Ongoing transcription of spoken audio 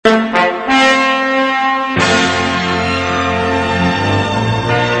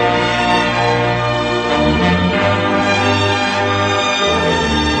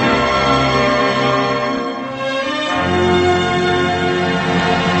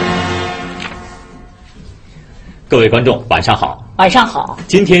各位观众，晚上好。晚上好。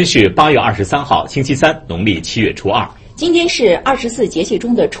今天是8月23号，星期三，农历7月初2。今天是24节气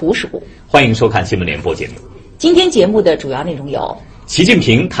中的处暑。欢迎收看新闻联播节目。今天节目的主要内容有：习近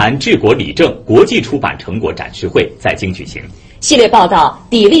平谈治国理政国际出版成果展示会在京举行。系列报道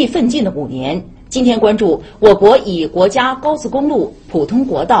砥砺奋进的5年。今天关注我国以国家高速公路、普通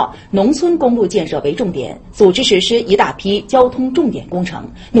国道、农村公路建设为重点，组织实施一大批交通重点工程，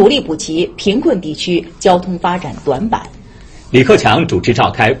努力补齐贫困地区交通发展短板。李克强主持召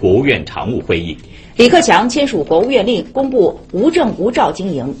开国务院常务会议。李克强签署国务院令，公布无证无照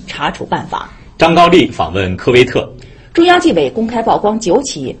经营查处办法。张高丽访问科威特。中央纪委公开曝光9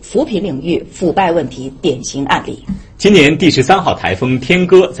起扶贫领域腐败问题典型案例。今年第13号台风天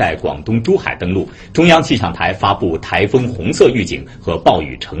鸽在广东珠海登陆，中央气象台发布台风红色预警和暴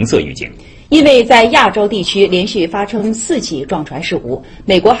雨橙色预警。因为在亚洲地区连续发生4起撞船事故，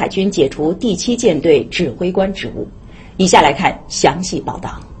美国海军解除第7舰队指挥官职务。以下来看详细报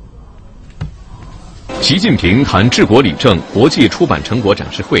道。习近平谈治国理政国际出版成果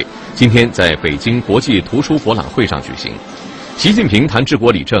展示会今天在北京国际图书博览会上举行。习近平谈治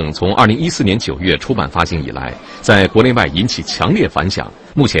国理政从2014年9月出版发行以来，在国内外引起强烈反响，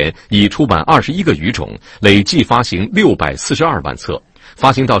目前已出版21个语种，累计发行642万册，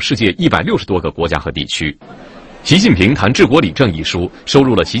发行到世界160多个国家和地区。习近平谈治国理政一书收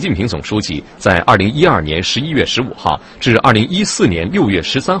录了习近平总书记在2012年11月15号至2014年6月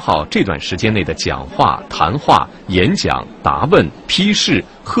13号这段时间内的讲话、谈话、演讲、答问、批示、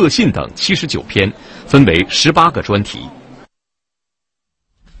贺信等79篇，分为18个专题。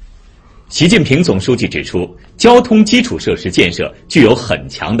习近平总书记指出，交通基础设施建设具有很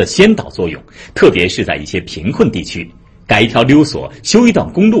强的先导作用，特别是在一些贫困地区，改一条溜索、修一段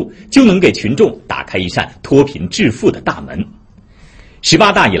公路，就能给群众打开一扇脱贫致富的大门。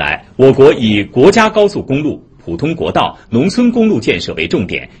18大以来，我国以国家高速公路、普通国道、农村公路建设为重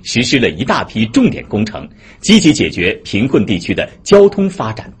点，实施了一大批重点工程，积极解决贫困地区的交通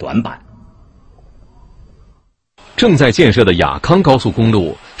发展短板。正在建设的雅康高速公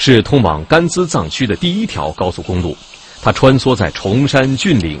路是通往甘孜藏区的第1条高速公路，它穿梭在崇山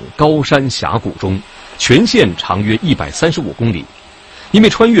峻岭、高山峡谷中，全线长约135公里。因为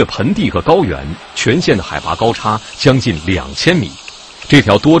穿越盆地和高原，全线的海拔高差将近2000米。这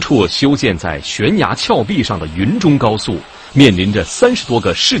条多处修建在悬崖峭壁上的云中高速，面临着30多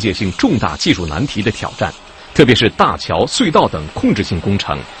个世界性重大技术难题的挑战，特别是大桥、隧道等控制性工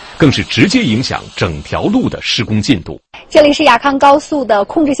程，更是直接影响整条路的施工进度。这里是雅康高速的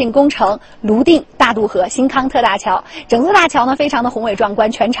控制性工程泸定大渡河新康特大桥。整座大桥呢非常的宏伟壮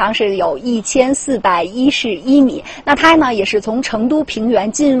观，全长是有1411米。那它呢也是从成都平原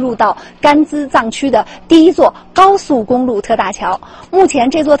进入到甘孜藏区的第1座高速公路特大桥。目前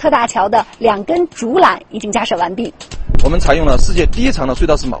这座特大桥的2根主缆已经架设完毕。我们采用了世界第1长的隧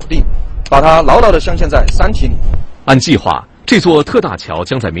道式铆钉，把它牢牢地镶嵌在山体里。按计划，这座特大桥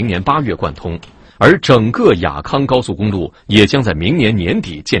将在明年8月贯通，而整个雅康高速公路也将在明年年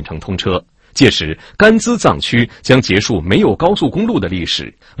底建成通车。届时，甘孜藏区将结束没有高速公路的历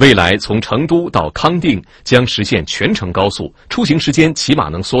史，未来从成都到康定将实现全程高速，出行时间起码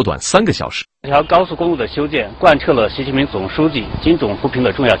能缩短3个小时。这条高速公路的修建贯彻了习近平总书记精准扶贫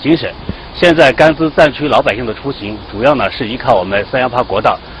的重要精神。现在甘孜藏区老百姓的出行主要呢是依靠我们318国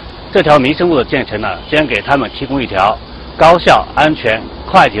道，这条民生路的建成呢，将给他们提供一条高效、安全、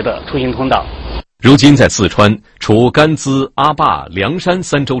快捷的出行通道。如今在四川，除甘孜、阿坝、凉山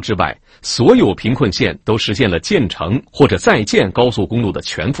3州之外，所有贫困县都实现了建成或者在建高速公路的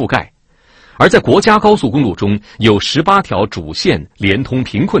全覆盖。而在国家高速公路中，有18条主线连通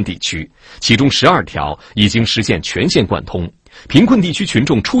贫困地区，其中12条已经实现全线贯通，贫困地区群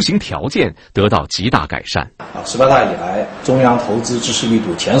众出行条件得到极大改善。18大以来，中央投资支持力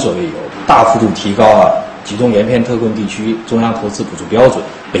度前所未有，大幅度提高了集中沿偏特困地区中央投资补助标准，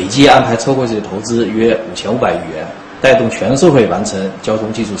累计安排抽回式投资约5500亿元，带动全社会完成交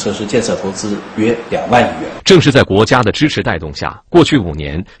通基础设施建设投资约2万亿元。正是在国家的支持带动下，过去5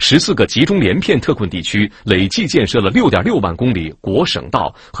年，14个集中连片特困地区累计建设了6.6万公里国省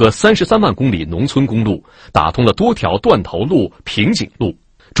道和33万公里农村公路，打通了多条断头路、瓶颈路，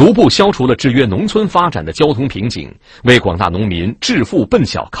逐步消除了制约农村发展的交通瓶颈，为广大农民致富奔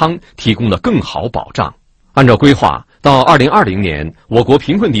小康提供了更好保障。按照规划，到2020年，我国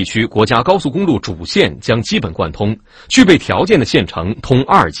贫困地区国家高速公路主线将基本贯通，具备条件的县城通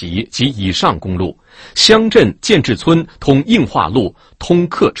2级及以上公路，乡镇建制村通硬化路、通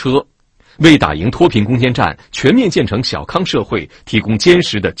客车，为打赢脱贫攻坚战、全面建成小康社会提供坚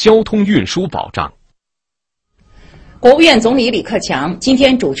实的交通运输保障。国务院总理李克强今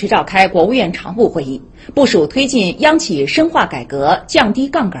天主持召开国务院常务会议，部署推进央企深化改革、降低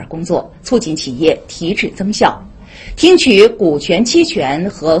杠杆工作，促进企业提质增效。听取股权期权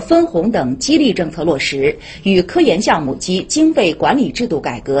和分红等激励政策落实与科研项目及经费管理制度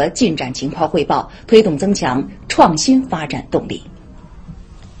改革进展情况汇报，推动增强创新发展动力。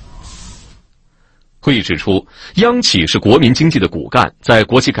会议指出，央企是国民经济的骨干，在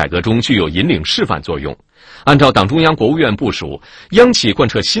国企改革中具有引领示范作用。按照党中央、国务院部署，央企贯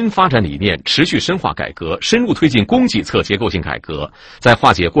彻新发展理念，持续深化改革，深入推进供给侧结构性改革，在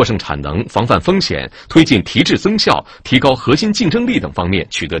化解过剩产能、防范风险、推进提质增效、提高核心竞争力等方面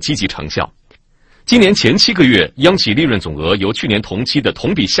取得积极成效。今年前7个月，央企利润总额由去年同期的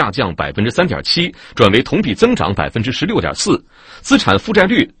同比下降 3.7%， 转为同比增长 16.4%， 资产负债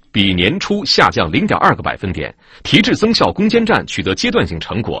率比年初下降 0.2个百分点，提质增效攻坚战取得阶段性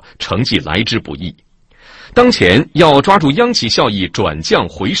成果，成绩来之不易。当前要抓住央企效益转降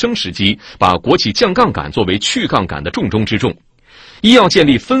回升时机，把国企降杠杆作为去杠杆的重中之重。一要建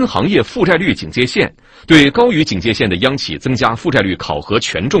立分行业负债率警戒线，对高于警戒线的央企增加负债率考核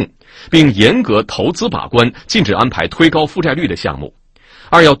权重，并严格投资把关，禁止安排推高负债率的项目。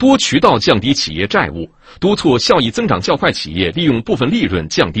二要多渠道降低企业债务，督促效益增长较快企业利用部分利润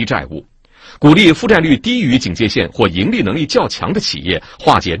降低债务，鼓励负债率低于警戒线或盈利能力较强的企业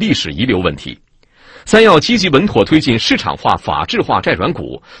化解历史遗留问题。三要积极稳妥推进市场化、法治化债转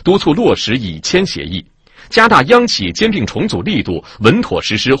股，督促落实以签协议，加大央企兼并重组力度，稳妥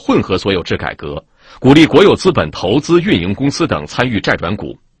实施混合所有制改革，鼓励国有资本投资运营公司等参与债转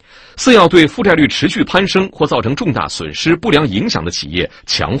股。四要对负债率持续攀升或造成重大损失、不良影响的企业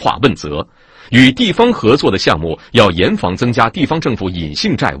强化问责，与地方合作的项目要严防增加地方政府隐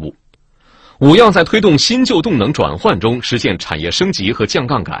性债务。五要在推动新旧动能转换中实现产业升级和降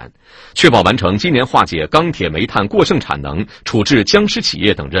杠杆，确保完成今年化解钢铁、煤炭过剩产能、处置僵尸企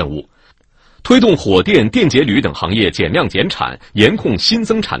业等任务，推动火电、电解铝等行业减量减产，严控新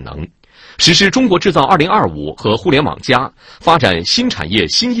增产能，实施中国制造2025和互联网+，发展新产业、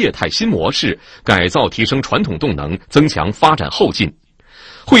新业态、新模式，改造提升传统动能，增强发展后劲。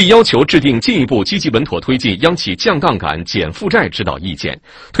会议要求制定进一步积极稳妥推进央企降杠杆、减负债指导意见，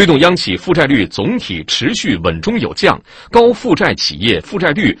推动央企负债率总体持续稳中有降，高负债企业负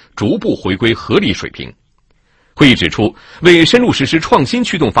债率逐步回归合理水平。会议指出，为深入实施创新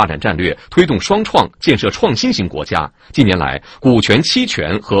驱动发展战略，推动双创，建设创新型国家，近年来股权期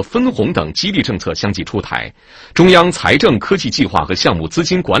权和分红等激励政策相继出台，中央财政科技计划和项目资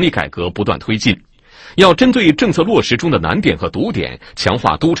金管理改革不断推进。要针对政策落实中的难点和堵点，强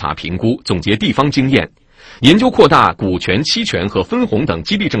化督查评估，总结地方经验，研究扩大股权期权和分红等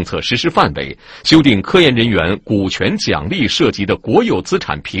激励政策实施范围，修订科研人员股权奖励涉及的国有资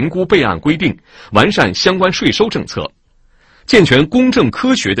产评估备案规定，完善相关税收政策，健全公正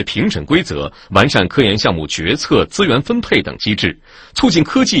科学的评审规则，完善科研项目决策、资源分配等机制，促进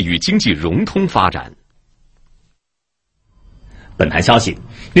科技与经济融通发展。本台消息，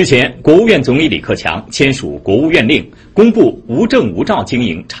日前，国务院总理李克强签署国务院令，公布《无证无照经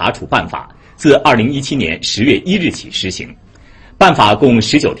营查处办法》，自2017年10月1日起施行。办法共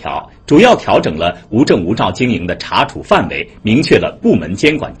19条，主要调整了无证无照经营的查处范围，明确了部门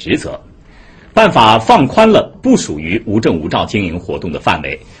监管职责。办法放宽了不属于无证无照经营活动的范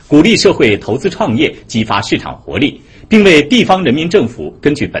围，鼓励社会投资创业，激发市场活力，并为地方人民政府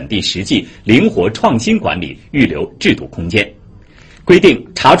根据本地实际灵活创新管理预留制度空间。规定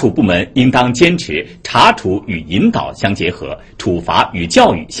查处部门应当坚持查处与引导相结合、处罚与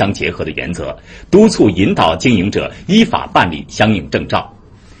教育相结合的原则，督促引导经营者依法办理相应证照。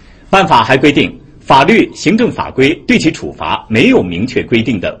办法还规定，法律、行政法规对其处罚没有明确规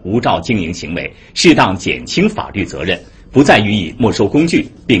定的无照经营行为，适当减轻法律责任，不再予以没收工具，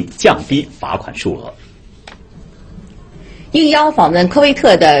并降低罚款数额。应邀访问科威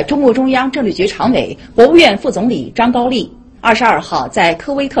特的中共中央政治局常委、国务院副总理张高丽22号在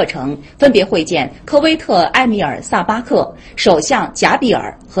科威特城分别会见科威特埃米尔萨巴赫、首相贾比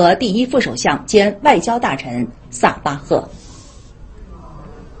尔和第一副首相兼外交大臣萨巴赫。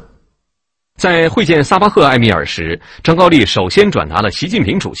在会见萨巴赫埃米尔时，张高丽首先转达了习近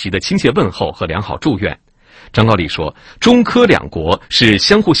平主席的亲切问候和良好祝愿。张高丽说，中科两国是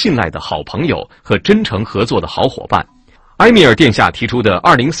相互信赖的好朋友和真诚合作的好伙伴。埃米尔殿下提出的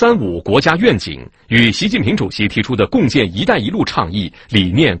2035国家愿景与习近平主席提出的共建“一带一路”倡议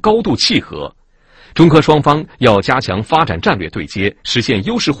理念高度契合，中科双方要加强发展战略对接，实现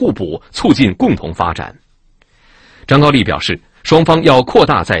优势互补，促进共同发展。张高丽表示，双方要扩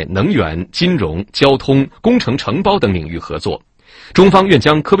大在能源、金融、交通、工程承包等领域合作，中方愿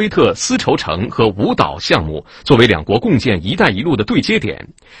将科威特丝绸城和舞岛项目作为两国共建“一带一路”的对接点，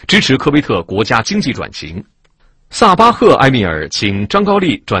支持科威特国家经济转型。萨巴赫埃米尔请张高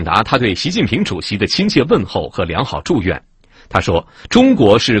丽转达他对习近平主席的亲切问候和良好祝愿。他说，中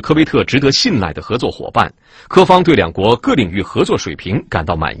国是科威特值得信赖的合作伙伴，科方对两国各领域合作水平感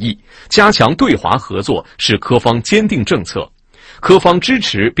到满意，加强对华合作是科方坚定政策。科方支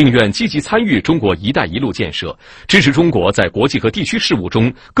持并愿积极参与中国“一带一路”建设，支持中国在国际和地区事务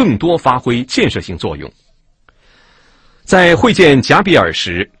中更多发挥建设性作用。在会见贾比尔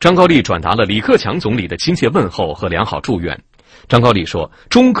时，张高丽转达了李克强总理的亲切问候和良好祝愿。张高丽说，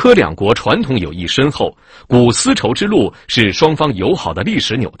中科两国传统友谊深厚，古丝绸之路是双方友好的历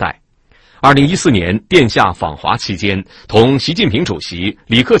史纽带。2014年殿下访华期间，同习近平主席、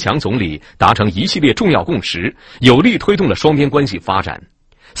李克强总理达成一系列重要共识，有力推动了双边关系发展。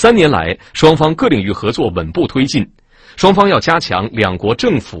3年来，双方各领域合作稳步推进。双方要加强两国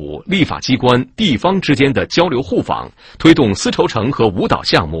政府、立法机关、地方之间的交流互访，推动丝绸城和舞岛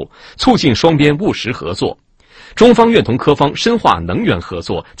项目，促进双边务实合作。中方愿同科方深化能源合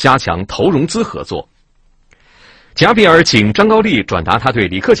作，加强投融资合作。贾比尔请张高丽转达他对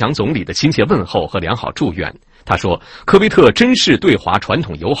李克强总理的亲切问候和良好祝愿。他说，科威特珍视对华传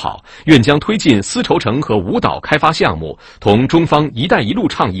统友好，愿将推进丝绸城和舞岛开发项目同中方“一带一路”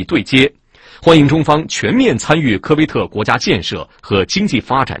倡议对接，欢迎中方全面参与科威特国家建设和经济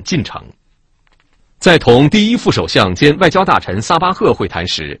发展进程。在同第一副首相兼外交大臣萨巴赫会谈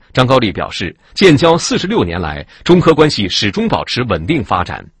时，张高丽表示，建交46年来，中科关系始终保持稳定发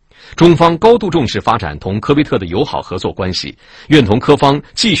展。中方高度重视发展同科威特的友好合作关系，愿同科方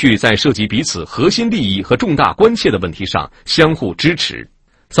继续在涉及彼此核心利益和重大关切的问题上相互支持。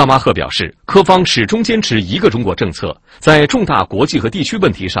萨巴赫表示，科方始终坚持一个中国政策，在重大国际和地区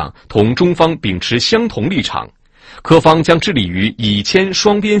问题上同中方秉持相同立场。科方将致力于已签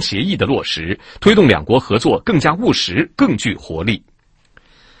双边协议的落实，推动两国合作更加务实、更具活力。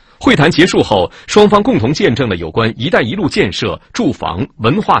会谈结束后，双方共同见证了有关“一带一路”建设、住房、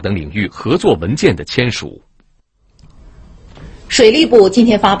文化等领域合作文件的签署。水利部今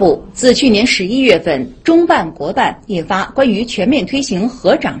天发布，自去年11月份中办国办印发关于全面推行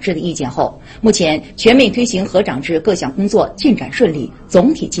合长制的意见后，目前全面推行合长制各项工作进展顺利，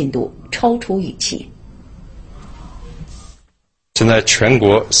总体进度超出预期。现在全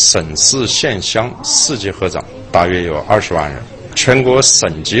国省市县乡4级合长大约有20万人，全国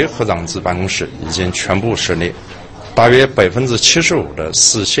省级合长制办公室已经全部设立，大约75%的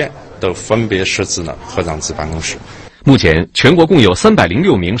市县都分别设置了合长制办公室。目前，全国共有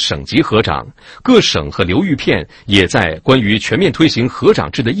306名省级合长，各省和流域片也在关于全面推行合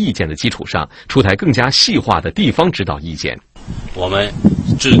长制的意见的基础上，出台更加细化的地方指导意见。我们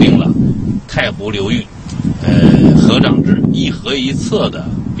制定了太湖流域合长制一河一策的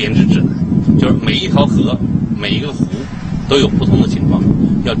编制指南，就是每一条河、每一个湖都有不同的情况，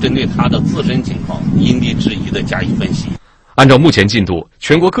要针对它的自身情况因地制宜的加以分析。按照目前进度，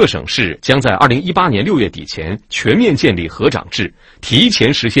全国各省市将在2018年6月底前全面建立合长制，提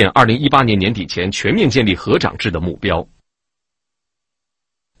前实现2018年年底前全面建立合长制的目标。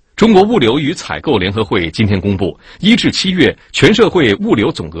中国物流与采购联合会今天公布，1至7月全社会物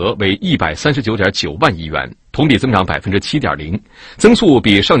流总额为139.9万亿元，同比增长7.0%，增速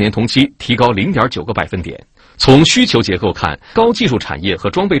比上年同期提高0.9个百分点。从需求结构看，高技术产业和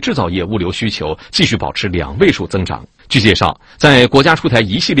装备制造业物流需求继续保持2位数增长。据介绍，在国家出台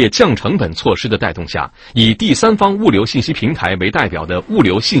一系列降成本措施的带动下，以第三方物流信息平台为代表的物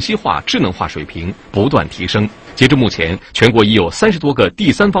流信息化、智能化水平不断提升。截至目前，全国已有30多个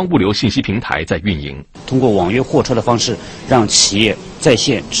第三方物流信息平台在运营。通过网约货车的方式，让企业在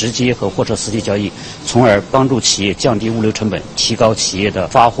线直接和货车司机交易，从而帮助企业降低物流成本，提高企业的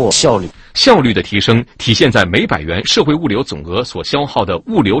发货效率。效率的提升体现在每100元社会物流总额所消耗的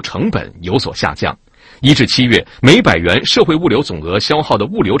物流成本有所下降。1至7月，每100元社会物流总额消耗的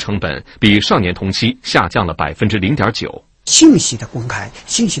物流成本比上年同期下降了0.9%。信息的公开、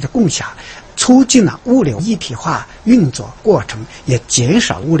信息的共享，促进了物流一体化运作过程，也减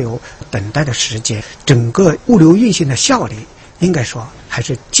少物流等待的时间，整个物流运行的效率应该说还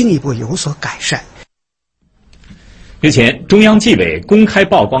是进一步有所改善。日前，中央纪委公开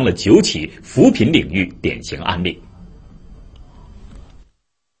曝光了9起扶贫领域典型案例。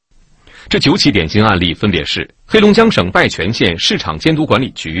这9起典型案例分别是：黑龙江省拜泉县市场监督管理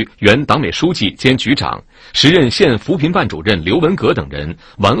局原党委书记兼局长、时任县扶贫办主任刘文革等人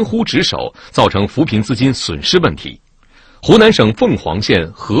玩忽职守，造成扶贫资金损失问题；湖南省凤凰县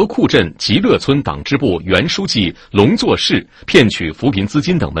河库镇吉乐村党支部原书记龙作士骗取扶贫资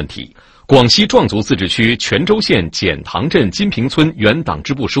金等问题；广西壮族自治区全州县简塘镇金平村原党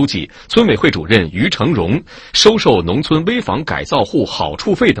支部书记、村委会主任于成荣收受农村危房改造户好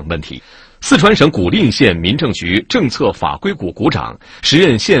处费等问题。四川省古蔺县民政局政策法规股股长、时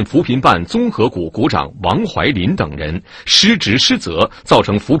任县扶贫办综合股股长王怀林等人失职失责，造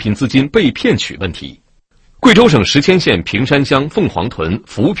成扶贫资金被骗取问题。贵州省石阡县平山乡凤凰屯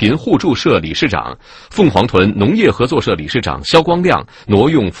扶贫互助社理事长、凤凰屯农业合作社理事长肖光亮挪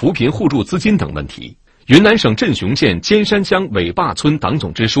用扶贫互助资金等问题。云南省镇雄县尖山乡尾坝村党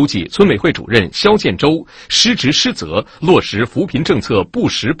总支书记、村委会主任肖建州失职失责，落实扶贫政策不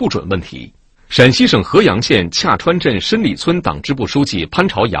实不准问题。陕西省合阳县恰川镇申里村党支部书记潘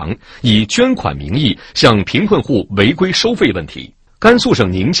朝阳以捐款名义向贫困户违规收费问题。甘肃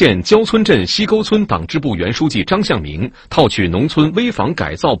省宁县焦村镇西沟村党支部原书记张向明套取农村危房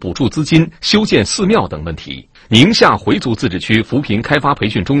改造补助资金修建寺庙等问题。宁夏回族自治区扶贫开发培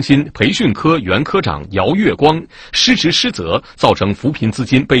训中心培训科原科长姚月光失职失责，造成扶贫资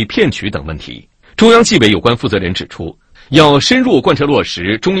金被骗取等问题。中央纪委有关负责人指出，要深入贯彻落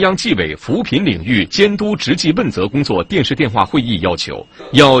实中央纪委扶贫领域监督执纪问责工作电视电话会议要求，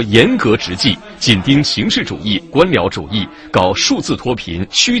要严格执纪，紧盯形式主义、官僚主义、搞数字脱贫、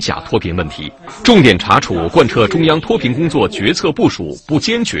虚假脱贫问题，重点查处贯彻中央脱贫工作决策部署不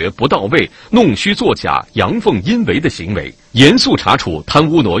坚决、不到位、弄虚作假、阳奉阴违的行为，严肃查处贪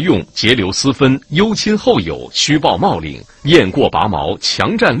污挪用、截留私分、优亲厚友、虚报冒领、雁过拔毛、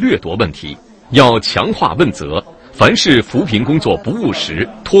强占掠夺问题，要强化问责。凡是扶贫工作不务实、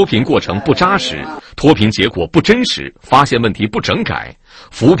脱贫过程不扎实、脱贫结果不真实、发现问题不整改，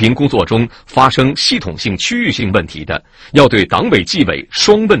扶贫工作中发生系统性、区域性问题的，要对党委纪委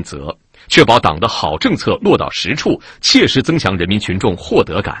双问责，确保党的好政策落到实处，切实增强人民群众获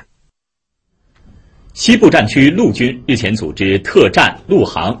得感。西部战区陆军日前组织特战、陆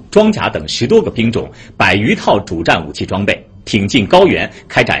航、装甲等10多个兵种100余套主战武器装备，挺进高原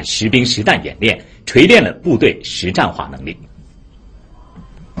开展实兵实弹演练，锤炼了部队实战化能力。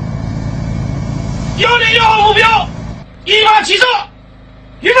101号目标，1发起射，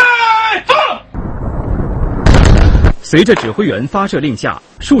预备，放！随着指挥员发射令下，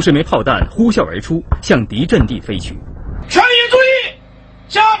数十枚炮弹呼啸而出，向敌阵地飞去。全力注意，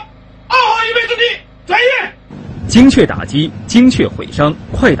向2号预备阵地转移。精确打击、精确毁伤、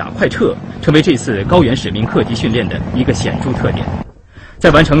快打快撤，成为这次高原使命课题训练的一个显著特点。在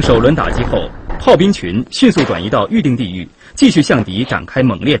完成首轮打击后，炮兵群迅速转移到预定地域，继续向敌展开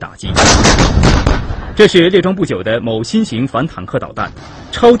猛烈打击。这是列装不久的某新型反坦克导弹，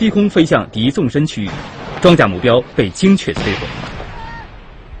超低空飞向敌纵深区域，装甲目标被精确摧毁。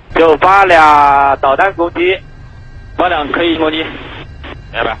有8辆导弹攻击，8辆可以攻击，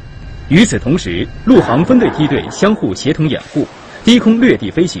明白。与此同时，陆航分队梯队相互协同掩护，低空掠地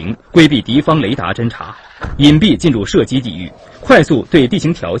飞行，规避敌方雷达侦察，隐蔽进入射击地域，快速对地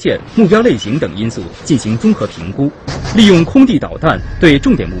形条件、目标类型等因素进行综合评估，利用空地导弹对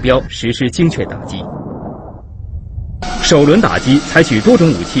重点目标实施精确打击。首轮打击采取多种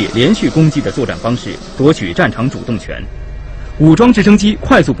武器连续攻击的作战方式，夺取战场主动权。武装直升机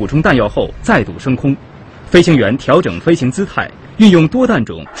快速补充弹药后再度升空，飞行员调整飞行姿态，运用多弹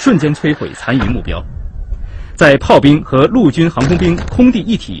种瞬间摧毁残余目标。在炮兵和陆军航空兵空地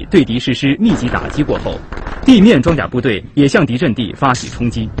一体对敌实施密集打击过后，地面装甲部队也向敌阵地发起冲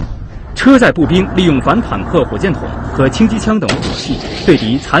击。车载步兵利用反坦克火箭筒和轻机枪等武器对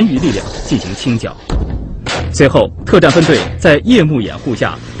敌残余力量进行清剿。随后，特战分队在夜幕掩护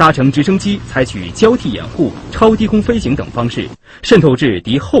下搭乘直升机，采取交替掩护、超低空飞行等方式，渗透至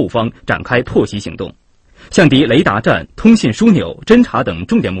敌后方展开破袭行动，向敌雷达站、通信枢纽、侦察等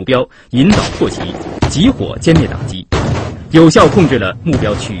重点目标引导破袭，集火歼灭打击，有效控制了目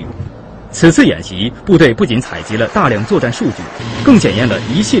标区域。此次演习，部队不仅采集了大量作战数据，更检验了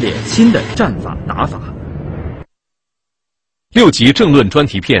一系列新的战法打法。6集政论专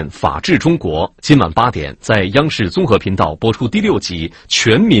题片《法治中国》今晚8点在央视综合频道播出第6集《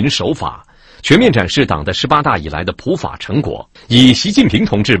全民守法》，全面展示党的18大以来的普法成果。以习近平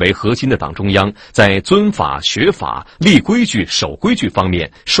同志为核心的党中央在遵法、学法、立规矩、守规矩方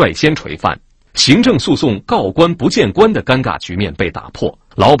面率先垂范，行政诉讼告官不见官的尴尬局面被打破，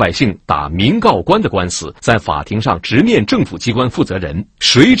老百姓打民告官的官司在法庭上直面政府机关负责人，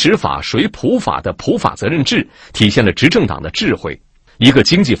谁执法谁普法的普法责任制，体现了执政党的智慧。一个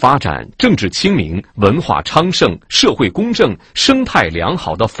经济发展、政治清明、文化昌盛、社会公正、生态良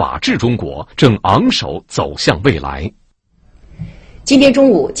好的法治中国正昂首走向未来。今天中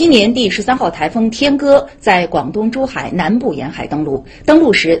午，今年第13号台风天鸽在广东珠海南部沿海登陆，登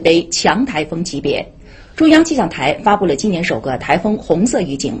陆时为强台风级别。中央气象台发布了今年首个台风红色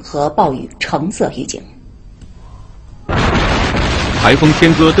预警和暴雨橙色预警。台风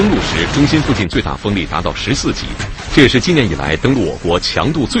天歌登陆时，中心附近最大风力达到14级，这也是今年以来登陆我国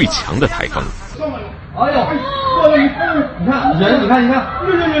强度最强的台风。哎呦，你看人，你看，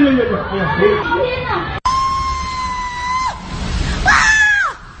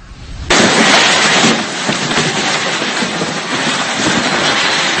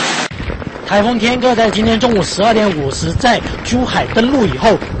台风天歌在今天中午12点50在珠海登陆以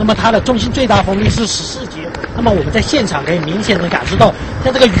后，那么它的中心最大风力是14级。那么我们在现场可以明显的感受到，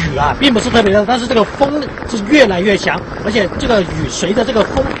像这个雨啊，并不是特别的，但是这个风是越来越强，而且这个雨随着这个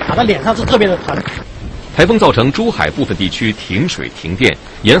风打到脸上是特别的疼。台风造成珠海部分地区停水停电，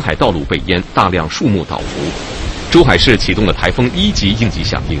沿海道路被淹，大量树木倒伏。珠海市启动了台风1级应急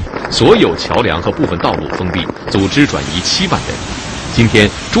响应，所有桥梁和部分道路封闭，组织转移7万人。今天，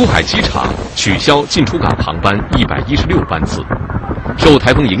珠海机场取消进出港航班116班次。受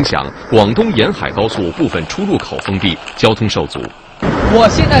台风影响，广东沿海高速部分出入口封闭，交通受阻。我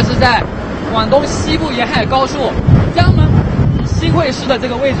现在是在广东西部沿海高速江门新会市的这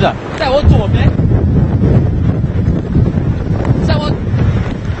个位置，在我左边，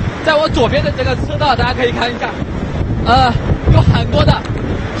在我左边的这个车道，大家可以看一下，有很多的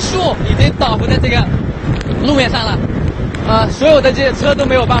树已经倒伏在这个路面上了。所有的这些车都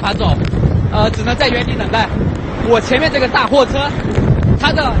没有办法走，只能在原地等待。我前面这个大货车，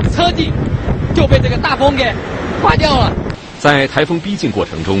它的车顶就被这个大风给刮掉了。在台风逼近过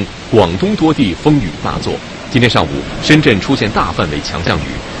程中，广东多地风雨大作。今天上午，深圳出现大范围强降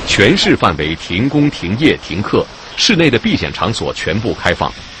雨，全市范围停工、停业、停课，室内的避险场所全部开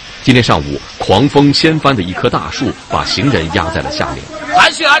放。今天上午，狂风掀翻的一棵大树，把行人压在了下面。弹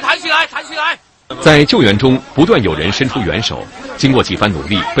起来，弹起来，弹起来！在救援中，不断有人伸出援手。经过几番努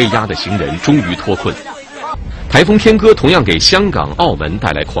力，被压的行人终于脱困。台风天歌同样给香港、澳门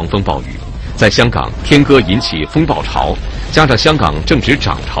带来狂风暴雨。在香港，天歌引起风暴潮，加上香港正值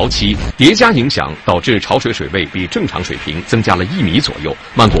涨潮期，叠加影响，导致潮水水位比正常水平增加了1米左右，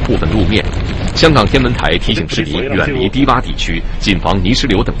漫过部分路面。香港天文台提醒市民远离低洼地区，谨防泥石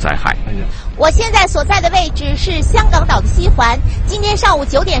流等灾害。我现在所在的位置是香港岛的西环。今天上午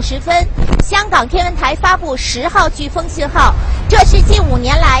9点10分，香港天文台发布10号飓风信号，这是近5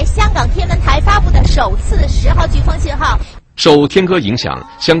年来香港天文台发布的首次10号飓风信号。受天歌影响，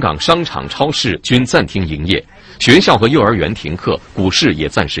香港商场、超市均暂停营业，学校和幼儿园停课，股市也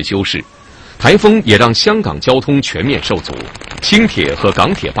暂时休市。台风也让香港交通全面受阻，轻铁和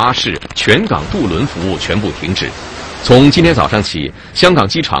港铁巴士、全港渡轮服务全部停止。从今天早上起，香港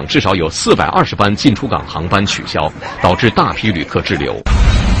机场至少有420班进出港航班取消，导致大批旅客滞留。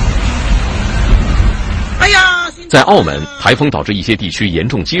在澳门，台风导致一些地区严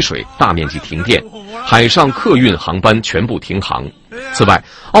重积水，大面积停电，海上客运航班全部停航。此外，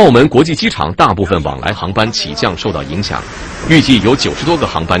澳门国际机场大部分往来航班起降受到影响，预计有90多个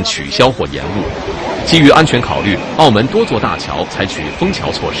航班取消或延误。基于安全考虑，澳门多座大桥采取封桥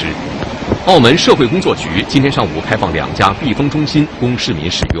措施。澳门社会工作局今天上午开放2家避风中心供市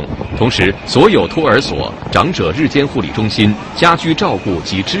民使用，同时所有托儿所、长者日间护理中心、家居照顾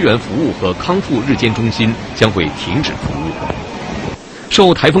及支援服务和康复日间中心将会停止服务。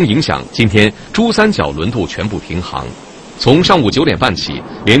受台风影响，今天珠三角轮渡全部停航。从上午9点半起，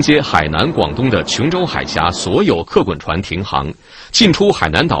连接海南、广东的琼州海峡所有客滚船停航，进出海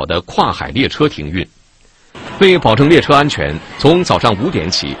南岛的跨海列车停运。为保证列车安全，从早上5点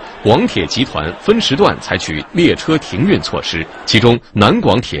起，广铁集团分时段采取列车停运措施，其中南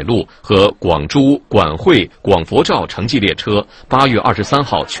广铁路和广珠、广汇、广佛照城际列车8月23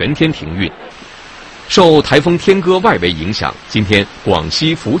号全天停运。受台风天歌外围影响，今天广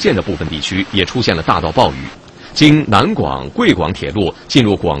西、福建的部分地区也出现了大到暴雨。经南广、贵广铁路进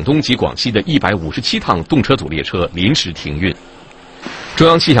入广东及广西的157趟动车组列车临时停运。中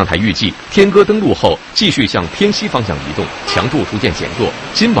央气象台预计，天歌登陆后继续向偏西方向移动，强度逐渐减弱，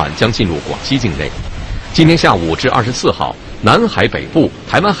今晚将进入广西境内。今天下午至24号，南海北部、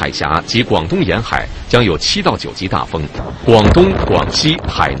台湾海峡及广东沿海将有7到9级大风，广东、广西、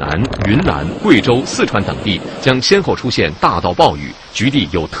海南、云南、贵州、四川等地将先后出现大到暴雨，局地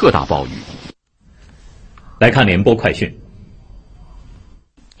有特大暴雨。来看联播快讯。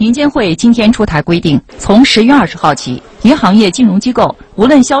银监会今天出台规定，从10月20号起，银行业金融机构无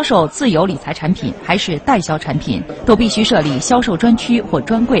论销售自有理财产品还是代销产品，都必须设立销售专区或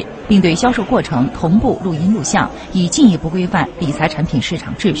专柜，并对销售过程同步录音录像，以进一步规范理财产品市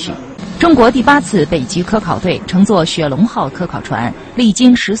场秩序。中国第8次北极科考队乘坐雪龙号科考船，历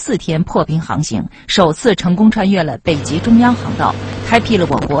经14天破冰航行，首次成功穿越了北极中央航道，开辟了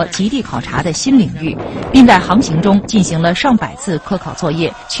我国极地考察的新领域，并在航行中进行了上百次科考作业，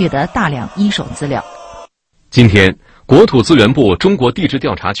取得大量一手资料。今天，国土资源部中国地质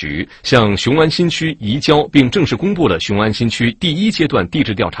调查局向雄安新区移交并正式公布了雄安新区第1阶段地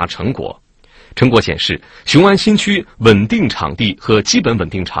质调查成果。成果显示，雄安新区稳定场地和基本稳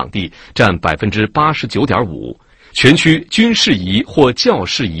定场地占 89.5%， 全区均适宜或较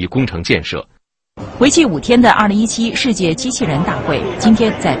适宜工程建设。为期5天的2017世界机器人大会今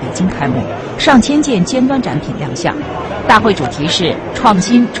天在北京开幕，上千件尖端展品亮相。大会主题是创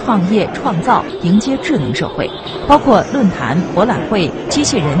新、创业、创造，迎接智能社会，包括论坛、博览会、机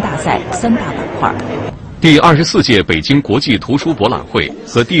器人大赛3大板块。第24届北京国际图书博览会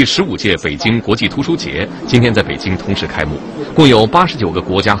和第15届北京国际图书节今天在北京同时开幕，共有89个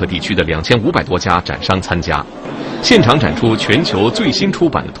国家和地区的2500多家展商参加。现场展出全球最新出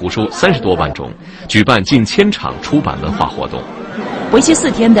版的图书30多万种，举办近1000场出版文化活动。为期4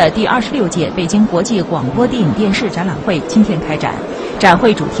天的第26届北京国际广播电影电视展览会今天开展，展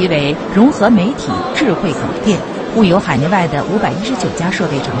会主题为融合媒体、智慧广电，共有海内外的519家设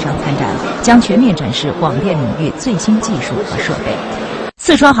备厂商参展，将全面展示广电领域最新技术和设备。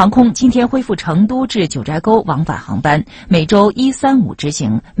四川航空今天恢复成都至九寨沟往返航班，每周1、3、5执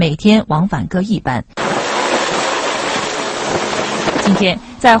行，每天往返各1班。今天，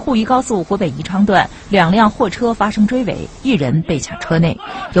在沪渝高速湖北宜昌段，2辆货车发生追尾，1人被卡车内。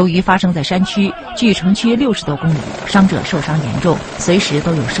由于发生在山区，距城区60多公里，伤者受伤严重，随时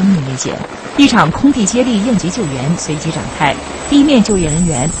都有生命危险。一场空地接力应急救援随即展开，地面救援人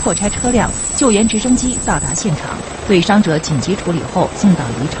员破拆车辆，救援直升机到达现场，对伤者紧急处理后送到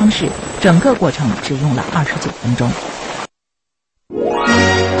宜昌市，整个过程只用了29分钟。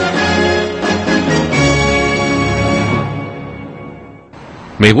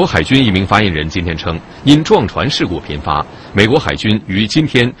美国海军一名发言人今天称，因撞船事故频发，美国海军于今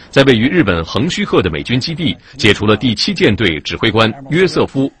天在位于日本横须贺的美军基地解除了第7舰队指挥官约瑟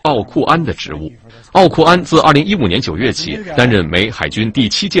夫·奥库安的职务。奥库安自2015年9月起担任美海军第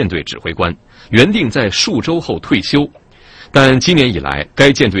7舰队指挥官，原定在数周后退休，但今年以来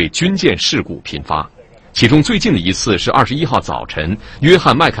该舰队军舰事故频发。其中最近的一次是21号早晨，约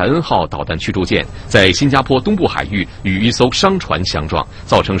翰麦凯恩号导弹驱逐舰在新加坡东部海域与一艘商船相撞，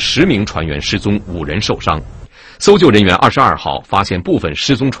造成10名船员失踪，5人受伤。搜救人员22号发现部分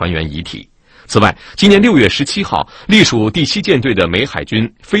失踪船员遗体。此外，今年6月17号，隶属第7舰队的美海军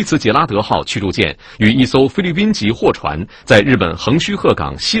菲茨杰拉德号驱逐舰与一艘菲律宾籍货船在日本横须贺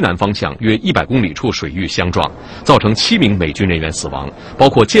港西南方向约100公里处水域相撞，造成7名美军人员死亡，包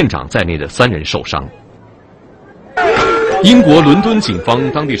括舰长在内的3人受伤。英国伦敦警方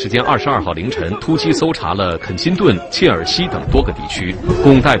当地时间22号凌晨突击搜查了肯辛顿、切尔西等多个地区，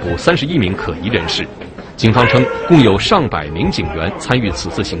共逮捕31名可疑人士。警方称，共有上百名警员参与此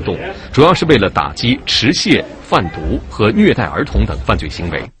次行动，主要是为了打击持械、贩毒和虐待儿童等犯罪行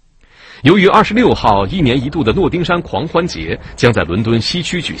为。由于26号1年1度的诺丁山狂欢节将在伦敦西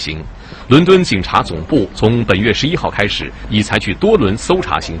区举行，伦敦警察总部从本月11号开始已采取多轮搜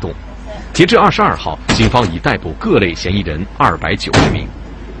查行动。截至22号，警方已逮捕各类嫌疑人290名。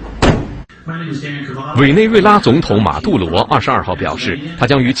委内瑞拉总统马杜罗22号表示，他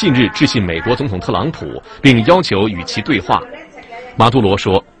将于近日致信美国总统特朗普，并要求与其对话。马杜罗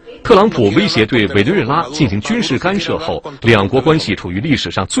说，特朗普威胁对委内瑞拉进行军事干涉后，两国关系处于历史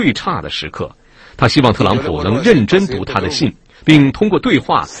上最差的时刻。他希望特朗普能认真读他的信，并通过对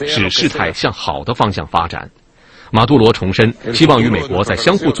话使事态向好的方向发展。马杜罗重申，希望与美国在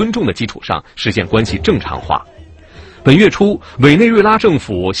相互尊重的基础上实现关系正常化。本月初，委内瑞拉政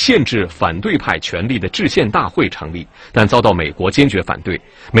府限制反对派权力的制宪大会成立，但遭到美国坚决反对。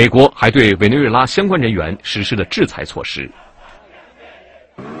美国还对委内瑞拉相关人员实施了制裁措施。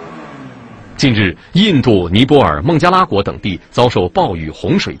近日，印度、尼泊尔、孟加拉国等地遭受暴雨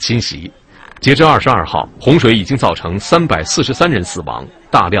洪水侵袭。截至22号，洪水已经造成343人死亡，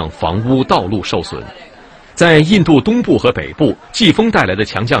大量房屋、道路受损。在印度东部和北部，季风带来的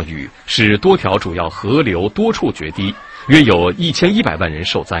强降雨使多条主要河流多处决堤，约有1100万人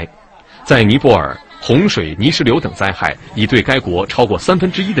受灾。在尼泊尔，洪水、泥石流等灾害已对该国超过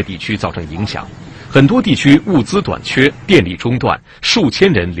1/3的地区造成影响，很多地区物资短缺，电力中断，数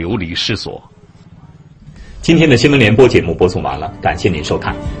千人流离失所。今天的新闻联播节目播送完了，感谢您收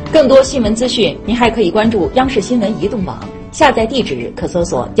看。更多新闻资讯，您还可以关注央视新闻移动网，下载地址可搜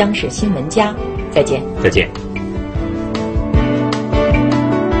索央视新闻+。再见。再见。